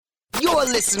You're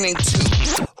listening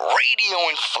to Radio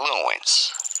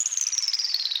Influence.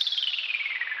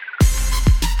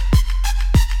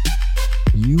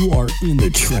 You are in the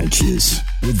trenches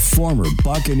with former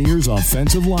Buccaneers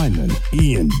offensive lineman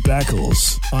Ian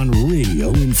Beckles on Radio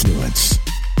Influence.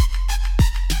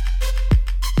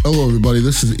 Hello, everybody.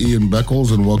 This is Ian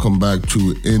Beckles, and welcome back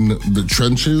to In the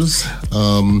Trenches.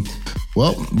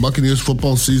 Buccaneers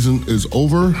football season is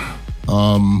over.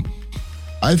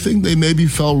 I think they maybe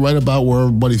fell right about where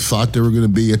everybody thought they were going to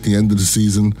be at the end of the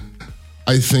season.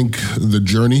 I think the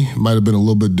journey might have been a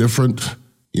little bit different.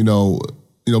 You know,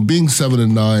 being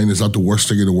 7-9 is not the worst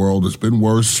thing in the world. It's been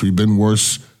worse. We've been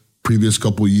worse previous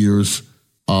couple of years.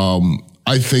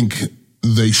 I think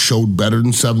they showed better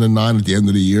than 7-9 at the end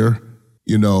of the year.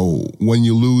 You know, when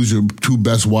you lose your two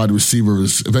best wide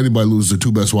receivers, if anybody loses the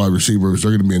two best wide receivers, they're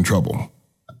going to be in trouble.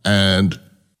 And,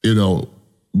 you know,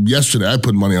 yesterday I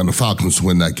put money on the Falcons to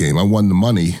win that game. I won the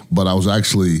money, but I was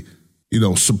actually,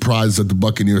 surprised that the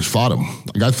Buccaneers fought them.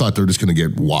 Like, I thought they were just going to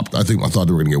get whooped. I thought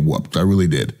they were going to get whooped. I really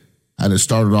did. And it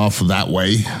started off that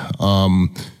way.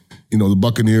 The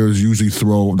Buccaneers usually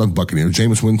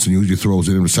Jameis Winston usually throws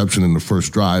an interception in the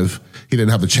first drive. He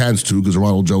didn't have a chance to because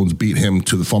Ronald Jones beat him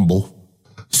to the fumble.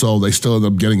 So they still end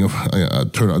up getting a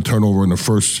turnover in the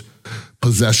first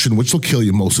possession, which will kill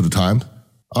you most of the time.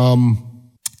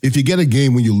 If you get a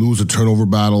game when you lose a turnover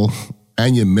battle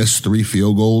and you miss 3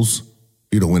 field goals,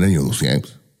 you don't win any of those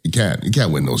games. You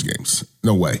can't win those games.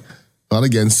 No way. Not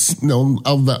against,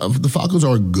 the Falcons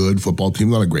are a good football team,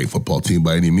 not a great football team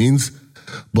by any means.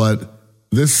 But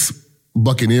this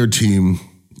Buccaneer team,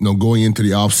 going into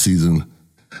the offseason,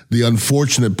 the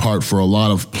unfortunate part for a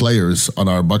lot of players on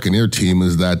our Buccaneer team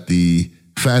is that the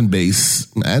fan base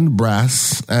and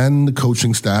brass and the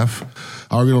coaching staff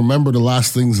are going to remember the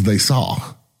last things they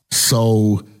saw.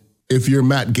 So if you're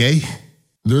Matt Gay,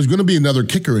 there's going to be another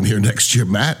kicker in here next year,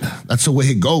 Matt. That's the way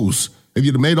it goes. If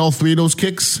you'd have made all 3 of those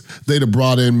kicks, they'd have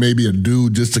brought in maybe a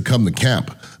dude just to come to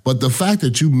camp. But the fact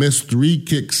that you missed 3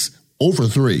 kicks over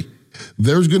 3,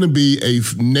 there's going to be a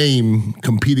name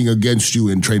competing against you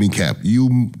in training camp.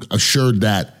 You assured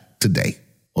that today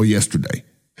or yesterday.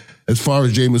 As far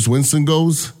as Jameis Winston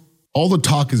goes, all the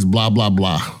talk is blah, blah,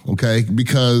 blah, okay?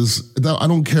 Because I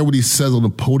don't care what he says on the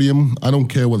podium. I don't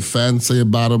care what fans say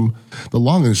about him. The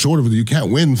long and short of it, you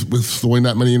can't win with throwing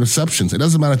that many interceptions. It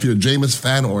doesn't matter if you're a Jameis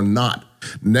fan or not.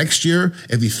 Next year,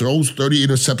 if he throws 30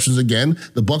 interceptions again,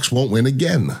 the Bucs won't win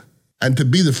again. And to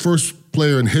be the first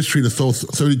player in history to throw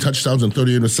 30 touchdowns and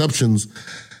 30 interceptions,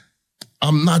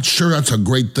 I'm not sure that's a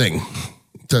great thing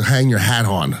to hang your hat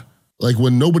on. Like,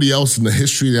 when nobody else in the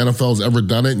history of the NFL has ever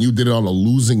done it and you did it on a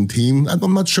losing team,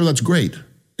 I'm not sure that's great,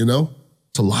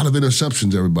 It's a lot of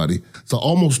interceptions, everybody. It's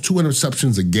almost 2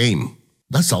 interceptions a game.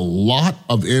 That's a lot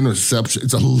of interceptions.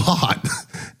 It's a lot.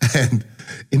 And,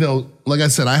 like I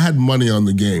said, I had money on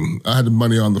the game. I had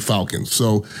money on the Falcons.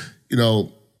 So,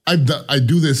 I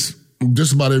do this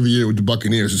just about every year with the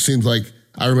Buccaneers. It seems like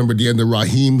I remember at the end of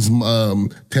Raheem's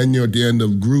tenure, at the end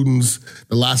of Gruden's,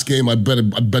 the last game, I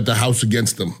bet the house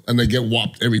against them, and they get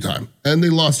whopped every time. And they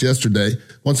lost yesterday.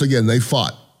 Once again, they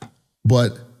fought.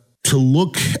 But to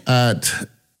look at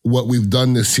what we've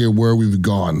done this year, where we've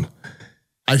gone,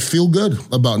 I feel good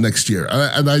about next year.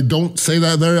 And I don't say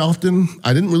that very often.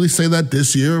 I didn't really say that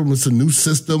this year. It's a new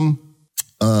system,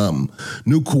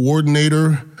 new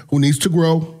coordinator who needs to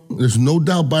grow. There's no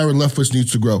doubt Byron Leftwich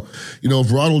needs to grow.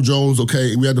 If Ronald Jones,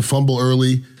 okay, we had to fumble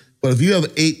early, but if you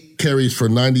have 8 carries for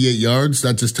 98 yards,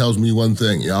 that just tells me one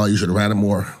thing. You should have ran it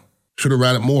more. Should have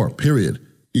ran it more, period.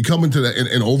 You come into that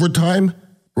in overtime,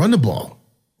 run the ball.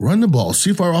 Run the ball.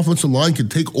 See if our offensive line can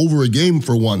take over a game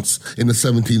for once in the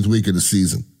 17th week of the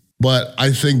season. But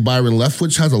I think Byron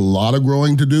Leftwich has a lot of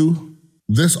growing to do.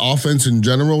 This offense in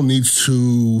general needs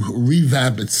to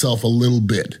revamp itself a little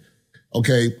bit.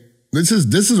 Okay? This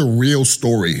is a real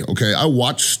story, okay? I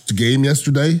watched the game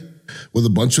yesterday with a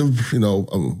bunch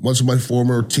of my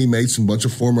former teammates and a bunch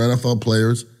of former NFL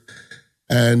players,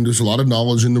 and there's a lot of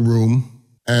knowledge in the room.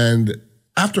 And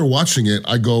after watching it,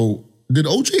 I go, did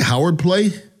O.J. Howard play?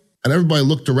 And everybody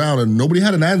looked around and nobody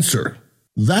had an answer.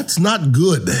 That's not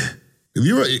good. If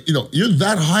you're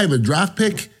that high of a draft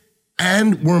pick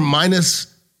and we're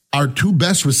minus our 2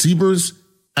 best receivers,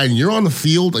 and you're on the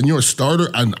field and you're a starter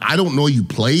and I don't know you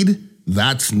played,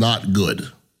 that's not good,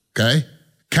 okay?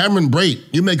 Cameron Brate,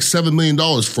 you make $7 million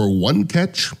for 1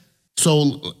 catch?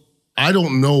 So I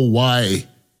don't know why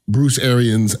Bruce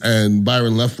Arians and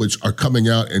Byron Leftwich are coming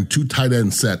out in 2 tight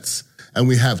end sets and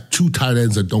we have 2 tight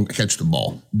ends that don't catch the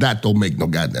ball. That don't make no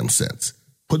goddamn sense.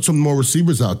 Put some more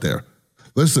receivers out there.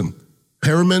 Listen,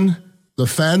 Perriman the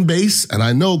fan base, and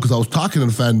I know because I was talking to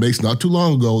the fan base not too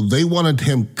long ago, they wanted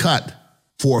him cut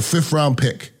for a 5th-round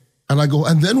pick. And I go,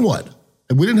 and then what?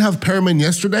 If we didn't have Perriman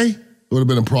yesterday, it would have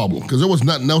been a problem because there was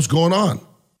nothing else going on.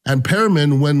 And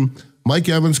Perriman, when Mike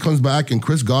Evans comes back and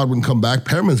Chris Godwin come back,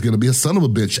 Perriman's going to be a son of a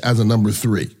bitch as a number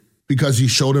 3 because he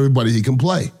showed everybody he can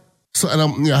play. So,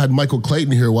 and I had Michael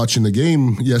Clayton here watching the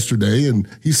game yesterday, and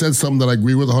he said something that I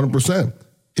agree with 100%.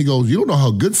 He goes, you don't know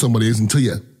how good somebody is until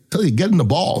you get in the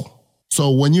ball.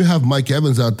 So when you have Mike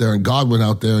Evans out there and Godwin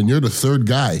out there and you're the 3rd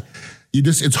guy,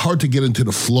 it's hard to get into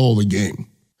the flow of the game.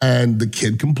 And the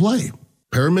kid can play.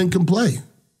 Perriman can play.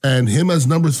 And him as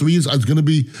number 3 is going to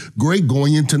be great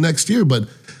going into next year. But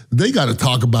they got to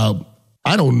talk about,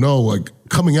 I don't know, like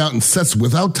coming out in sets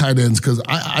without tight ends because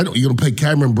you're going to pay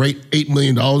Cameron Brate $8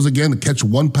 million again to catch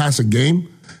 1 pass a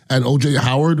game. And O.J.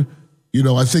 Howard,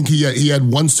 I think he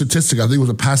had one statistic. I think it was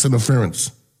a pass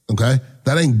interference. Okay?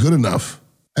 That ain't good enough.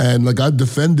 And like I've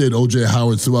defended O.J.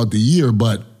 Howard throughout the year,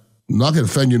 but I'm not going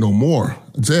to defend you no more.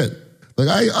 That's it. Like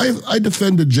I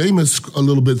defended Jameis a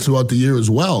little bit throughout the year as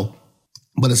well,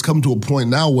 but it's come to a point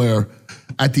now where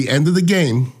at the end of the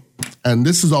game, and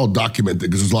this is all documented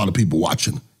because there's a lot of people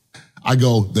watching, I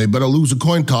go, they better lose a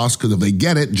coin toss because if they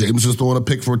get it, Jameis is throwing a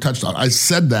pick for a touchdown. I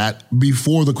said that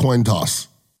before the coin toss.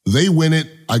 They win it,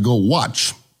 I go,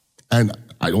 watch. And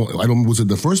I don't, was it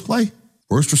the first play?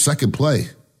 First or second play?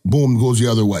 Boom, goes the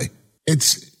other way.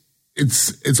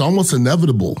 It's almost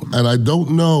inevitable. And I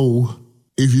don't know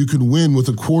if you can win with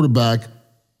a quarterback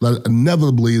that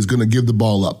inevitably is going to give the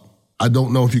ball up. I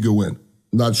don't know if you can win.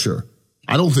 Not sure.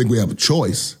 I don't think we have a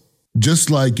choice. Just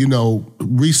like,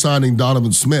 re-signing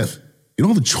Donovan Smith. You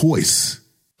don't have a choice.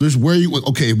 There's where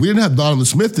if we didn't have Donovan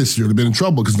Smith this year, we'd have been in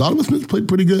trouble because Donovan Smith played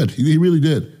pretty good. He really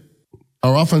did.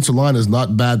 Our offensive line is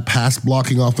not bad pass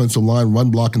blocking offensive line,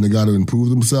 run blocking. They got to improve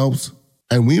themselves.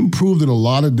 And we improved in a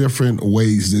lot of different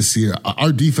ways this year.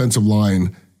 Our defensive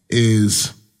line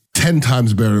is 10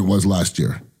 times better than it was last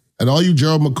year. And all you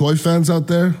Gerald McCoy fans out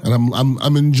there, and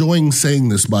I'm enjoying saying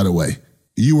this, by the way,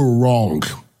 you were wrong,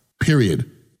 period.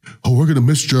 Oh, we're going to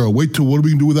miss Gerald. Wait till what are we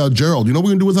going to do without Gerald? You know what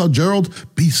we're going to do without Gerald?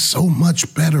 Be so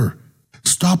much better.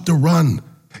 Stop the run.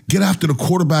 Get after the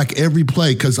quarterback every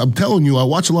play. Because I'm telling you, I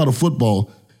watch a lot of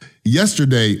football.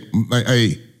 Yesterday,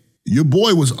 your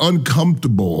boy was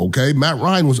uncomfortable, okay? Matt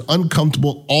Ryan was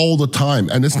uncomfortable all the time.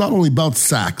 And it's not only about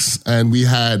sacks. And we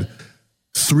had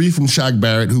 3 from Shaq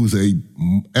Barrett, who's a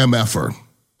MFer,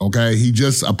 okay? He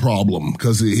just a problem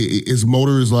because his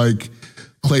motor is like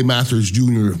Clay Mathers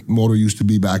Jr. motor used to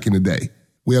be back in the day.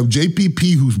 We have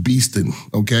JPP who's beasting,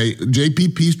 okay?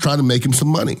 JPP's trying to make him some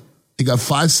money. He got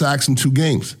 5 sacks in 2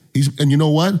 games. And you know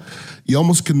what? He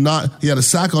almost he had a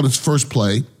sack on his first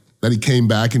play that he came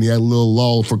back and he had a little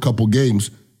lull for a couple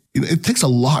games. It takes a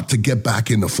lot to get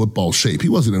back into football shape. He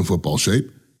wasn't in football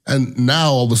shape. And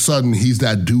now all of a sudden he's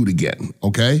that dude again,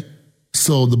 okay?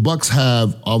 So the Bucs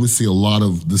have obviously a lot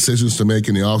of decisions to make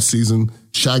in the offseason.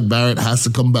 Shaq Barrett has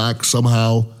to come back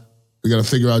somehow. We got to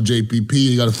figure out JPP.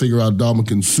 You got to figure out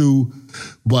Dominican Suh.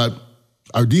 But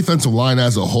our defensive line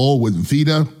as a whole with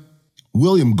Vita,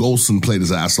 William Golson played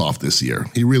his ass off this year.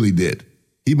 He really did.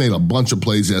 He made a bunch of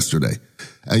plays yesterday.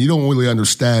 And you don't really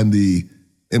understand the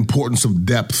importance of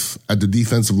depth at the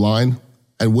defensive line.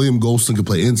 And William Golson can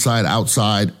play inside,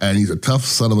 outside, and he's a tough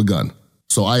son of a gun.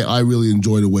 So I really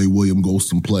enjoy the way William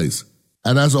Golson plays.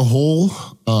 And as a whole,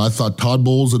 I thought Todd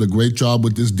Bowles did a great job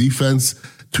with this defense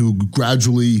to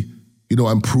gradually,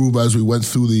 improve as we went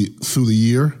through the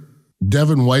year.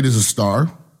 Devin White is a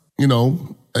star.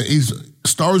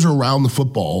 Stars are around the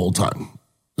football all the time.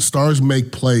 Stars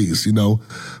make plays,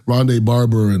 Rondé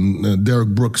Barber and Derek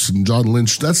Brooks and John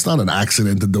Lynch. That's not an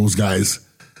accident that those guys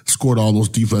scored all those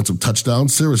defensive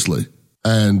touchdowns, seriously.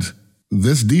 And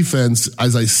this defense,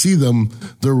 as I see them,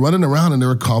 they're running around and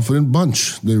they're a confident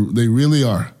bunch. They really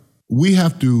are.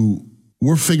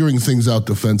 We're figuring things out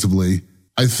defensively.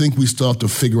 I think we still have to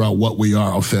figure out what we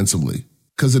are offensively.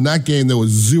 Because in that game, there was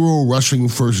 0 rushing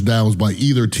first downs by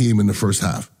either team in the first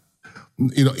half.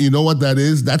 You know what that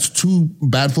is? That's 2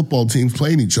 bad football teams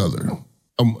playing each other,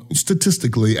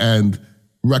 statistically and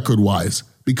record-wise.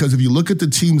 Because if you look at the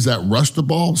teams that rush the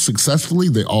ball successfully,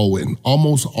 they all win.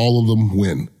 Almost all of them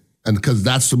win. And because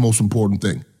that's the most important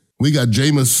thing. We got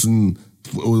Jameis,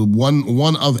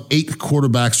 one of 8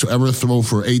 quarterbacks to ever throw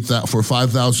for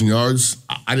 5,000 yards.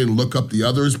 I didn't look up the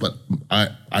others, but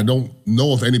I don't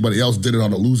know if anybody else did it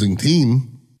on a losing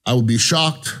team. I would be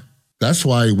shocked. That's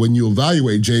why when you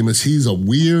evaluate Jameis, he's a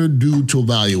weird dude to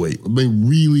evaluate. I mean,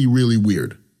 really, really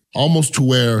weird. Almost to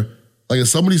where, like, if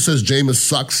somebody says Jameis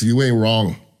sucks, you ain't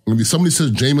wrong. If somebody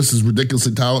says Jameis is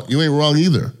ridiculously talented, you ain't wrong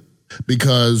either.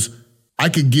 Because I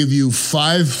could give you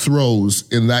 5 throws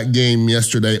in that game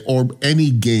yesterday or any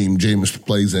game Jameis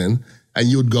plays in, and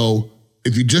you would go,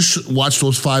 if you just watch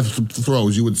those 5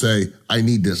 throws, you would say, I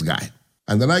need this guy.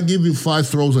 And then I give you 5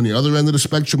 throws on the other end of the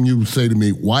spectrum, you would say to me,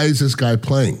 why is this guy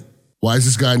playing? Why is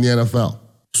this guy in the NFL?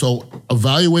 So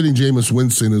evaluating Jameis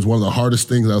Winston is one of the hardest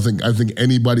things I think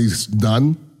anybody's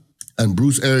done. And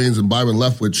Bruce Arians and Byron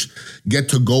Leftwich get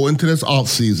to go into this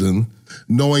offseason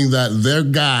knowing that their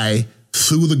guy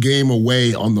threw the game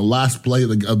away on the last play of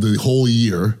the whole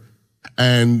year,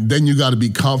 and then you got to be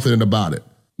confident about it.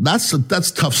 That's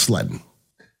tough sledding.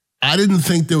 I didn't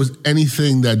think there was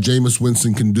anything that Jameis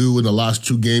Winston can do in the last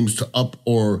 2 games to up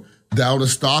or down a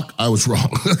stock. I was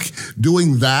wrong.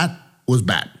 Doing that was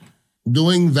bad.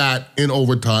 Doing that in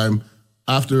overtime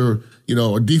after,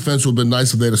 a defense would have been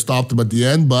nice if they'd have stopped them at the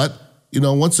end. But,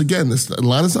 once again,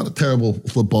 Atlanta's not a terrible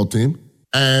football team.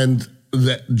 And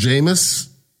that Jameis,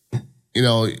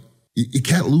 you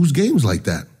can't lose games like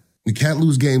that. You can't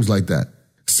lose games like that.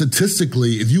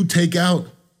 Statistically, if you take out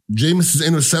Jameis's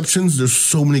interceptions, there's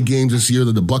so many games this year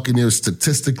that the Buccaneers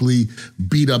statistically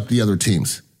beat up the other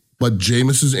teams. But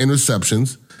Jameis's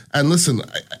interceptions, and listen,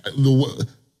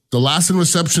 the last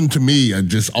interception to me,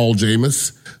 just all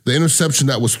Jameis, the interception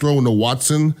that was thrown to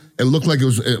Watson, it looked like it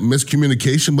was a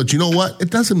miscommunication, but you know what? It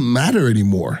doesn't matter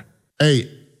anymore. Hey,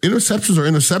 interceptions are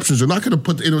interceptions. They're not going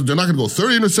to go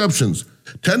 30 interceptions.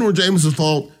 10 were Jameis's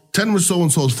fault, 10 were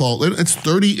so-and-so's fault. It's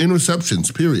 30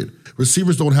 interceptions, period.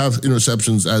 Receivers don't have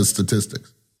interceptions as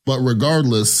statistics. But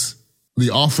regardless,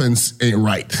 the offense ain't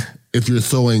right if you're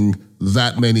throwing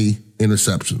that many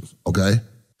interceptions, okay?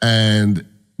 And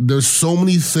there's so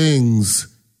many things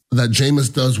that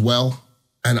Jameis does well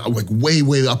and like way,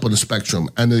 way up on the spectrum.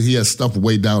 And then he has stuff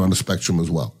way down on the spectrum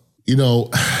as well.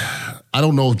 I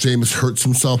don't know if Jameis hurts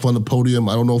himself on the podium.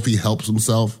 I don't know if he helps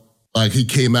himself. Like he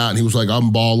came out and he was like,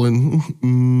 I'm balling.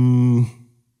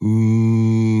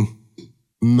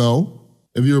 No.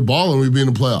 If you were balling, we'd be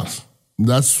in the playoffs.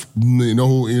 That's,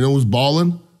 who's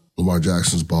balling? Lamar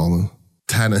Jackson's balling.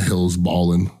 Tannehill's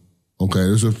balling. Okay,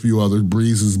 there's a few others.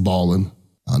 Breeze is balling.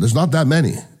 There's not that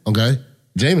many, okay?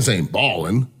 Jameis ain't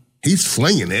balling. He's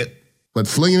flinging it. But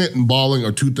flinging it and balling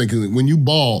are two things. When you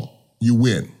ball, you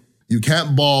win. You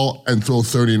can't ball and throw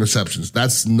 30 interceptions.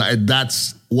 That's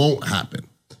won't happen.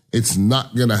 It's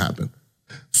not going to happen.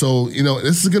 So,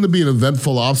 this is going to be an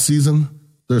eventful offseason.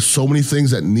 There's so many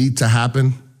things that need to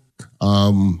happen.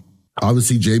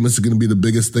 Obviously, Jameis is going to be the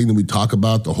biggest thing that we talk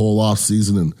about the whole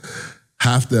offseason, and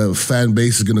half the fan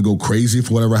base is going to go crazy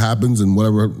for whatever happens, and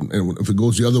if it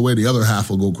goes the other way, the other half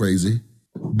will go crazy.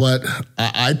 But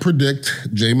I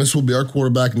predict Jameis will be our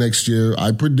quarterback next year.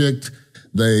 I predict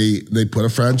they put a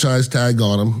franchise tag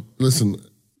on him. Listen,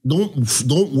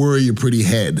 don't worry your pretty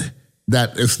head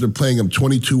that if they're paying him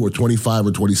 $22 or $25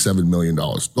 or $27 million.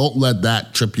 Don't let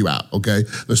that trip you out, okay?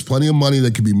 There's plenty of money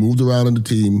that can be moved around in the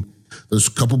team. There's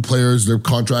a couple players, their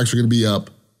contracts are going to be up.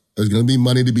 There's going to be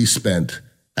money to be spent.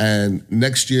 And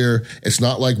next year, it's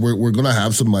not like we're going to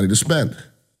have some money to spend.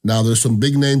 Now, there's some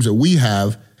big names that we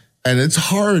have, and it's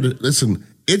hard. Listen,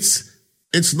 it's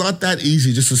not that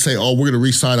easy just to say, we're going to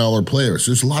re-sign all our players.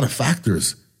 There's a lot of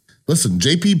factors. Listen,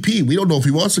 JPP, we don't know if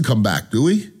he wants to come back, do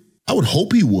we? I would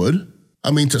hope he would.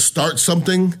 To start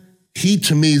something, he,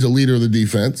 to me, is a leader of the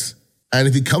defense. And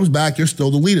if he comes back, you're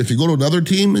still the leader. If you go to another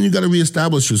team, then you got to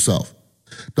reestablish yourself.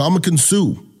 Ndamukong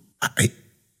Suh,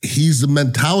 he's the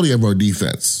mentality of our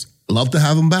defense. Love to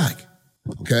have him back,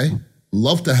 okay?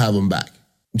 Love to have him back.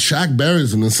 Shaq Barrett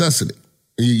is a necessity.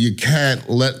 You can't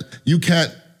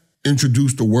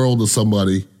introduce the world to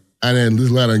somebody and then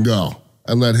just let him go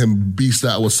and let him beast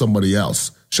out with somebody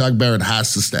else. Shaq Barrett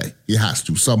has to stay. He has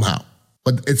to somehow.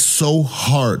 But it's so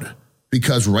hard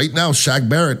because right now Shaq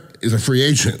Barrett is a free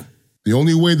agent. The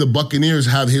only way the Buccaneers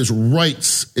have his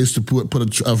rights is to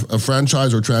put a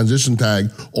franchise or transition tag,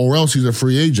 or else he's a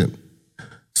free agent.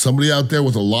 Somebody out there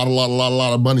with a lot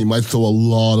of money might throw a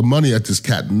lot of money at this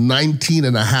cat. 19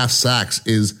 and a half sacks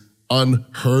is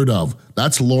unheard of.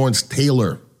 That's Lawrence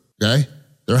Taylor, okay?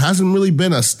 There hasn't really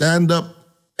been a stand-up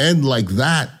end like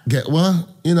that.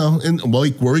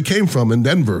 Where he came from in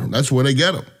Denver. That's where they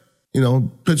get him.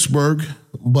 Pittsburgh.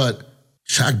 But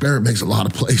Shaq Barrett makes a lot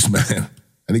of plays, man.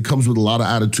 And he comes with a lot of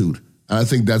attitude. And I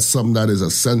think that's something that is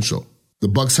essential. The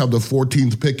Bucs have the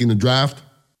 14th pick in the draft.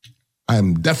 I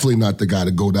am definitely not the guy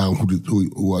to go down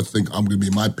who I think I'm going to be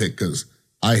my pick because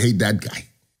I hate that guy.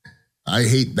 I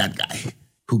hate that guy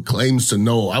who claims to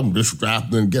know I'm just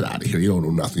drafting and get out of here. You don't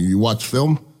know nothing. You watch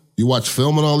film? You watch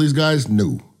film on all these guys?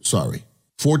 No, sorry.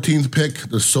 14th pick,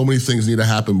 there's so many things need to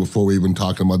happen before we even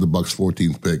talk about the Bucs'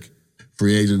 14th pick.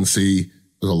 Free agency,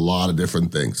 there's a lot of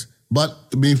different things. But,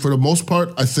 I mean, for the most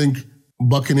part, I think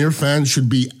Buccaneer fans should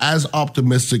be as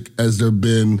optimistic as they've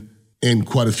been in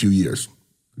quite a few years,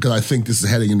 because I think this is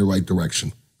heading in the right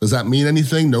direction. Does that mean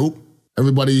anything? Nope.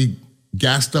 Everybody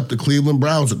gassed up the Cleveland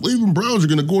Browns. The Cleveland Browns are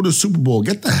going to go to the Super Bowl.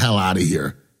 Get the hell out of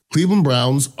here. Cleveland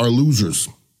Browns are losers.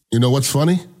 You know what's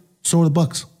funny? So are the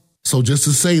Bucks. So just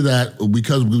to say that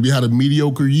because we had a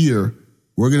mediocre year,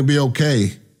 we're going to be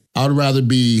okay. I'd rather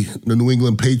be the New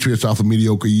England Patriots off a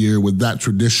mediocre year with that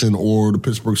tradition, or the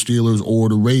Pittsburgh Steelers or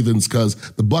the Ravens, because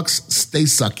the Bucks stay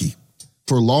sucky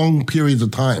for long periods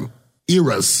of time.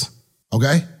 Eras,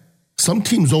 okay? Some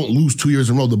teams don't lose 2 years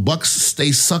in a row. The Bucks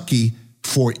stay sucky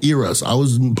for eras. I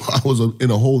was in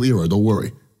a whole era, don't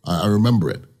worry. I remember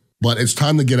it. But it's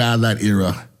time to get out of that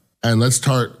era, and let's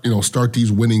start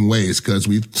these winning ways, because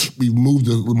we've moved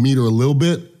the meter a little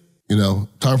bit.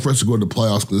 Time for us to go to the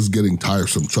playoffs, because it's getting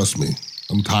tiresome. Trust me.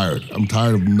 I'm tired. I'm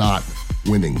tired of not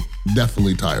winning.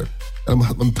 Definitely tired. And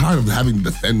I'm tired of having to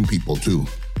defend people, too.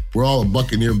 We're all a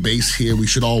Buccaneer base here. We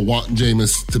should all want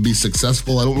Jameis to be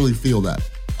successful. I don't really feel that.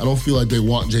 I don't feel like they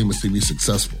want Jameis to be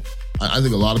successful. I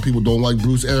think a lot of people don't like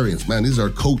Bruce Arians. Man, he's our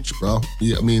coach, bro.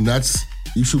 Yeah, I mean,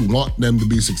 you should want them to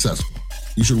be successful.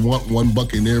 You should want one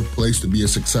Buccaneer place to be a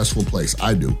successful place.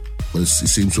 I do. But it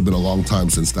seems to have been a long time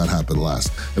since that happened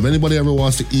last. If anybody ever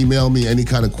wants to email me any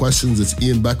kind of questions, it's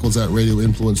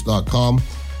ianbeckles@radioinfluence.com.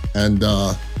 And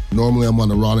normally I'm on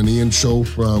the Ron and Ian show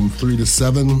from 3 to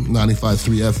 7,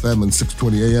 95.3 FM and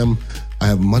 6:20 AM. I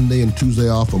have Monday and Tuesday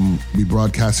off. I'll be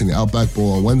broadcasting the Outback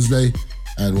Bowl on Wednesday.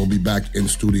 And we'll be back in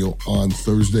studio on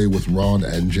Thursday with Ron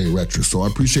and Jay Retcher. So I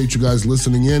appreciate you guys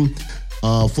listening in.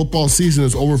 Football season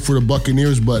is over for the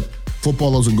Buccaneers, but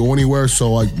football doesn't go anywhere,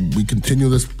 so we continue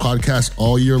this podcast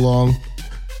all year long.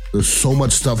 There's so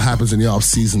much stuff happens in the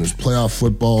offseason. There's playoff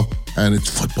football, and it's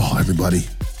football, everybody.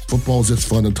 Football is just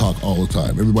fun to talk all the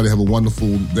time. Everybody have a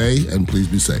wonderful day, and please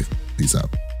be safe. Peace out.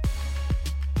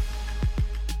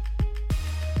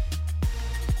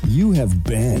 You have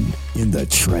been in the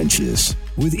trenches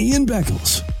with Ian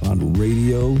Beckles on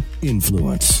Radio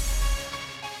Influence.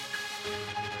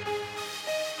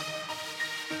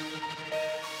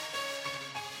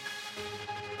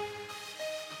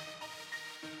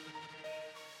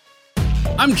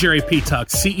 I'm Jerry Petuck,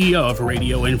 CEO of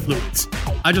Radio Influence.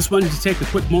 I just wanted to take a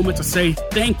quick moment to say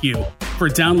thank you for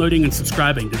downloading and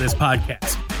subscribing to this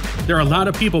podcast. There are a lot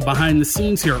of people behind the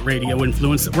scenes here at Radio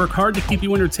Influence that work hard to keep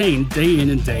you entertained day in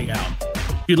and day out.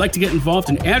 If you'd like to get involved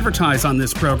and advertise on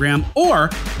this program, or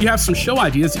you have some show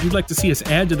ideas that you'd like to see us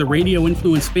add to the Radio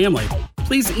Influence family,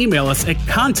 please email us at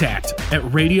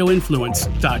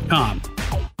contact@radioinfluence.com.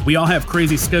 We all have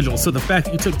crazy schedules, so the fact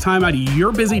that you took time out of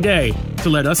your busy day to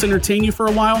let us entertain you for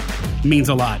a while means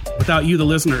a lot. Without you, the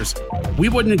listeners, we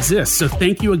wouldn't exist, so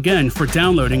thank you again for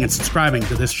downloading and subscribing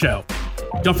to this show.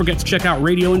 Don't forget to check out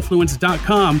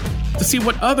radioinfluence.com to see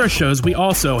what other shows we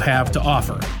also have to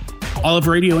offer. All of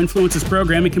Radio Influence's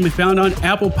programming can be found on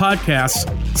Apple Podcasts,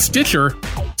 Stitcher,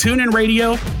 TuneIn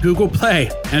Radio, Google Play,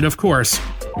 and of course,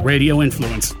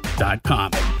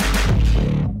 radioinfluence.com.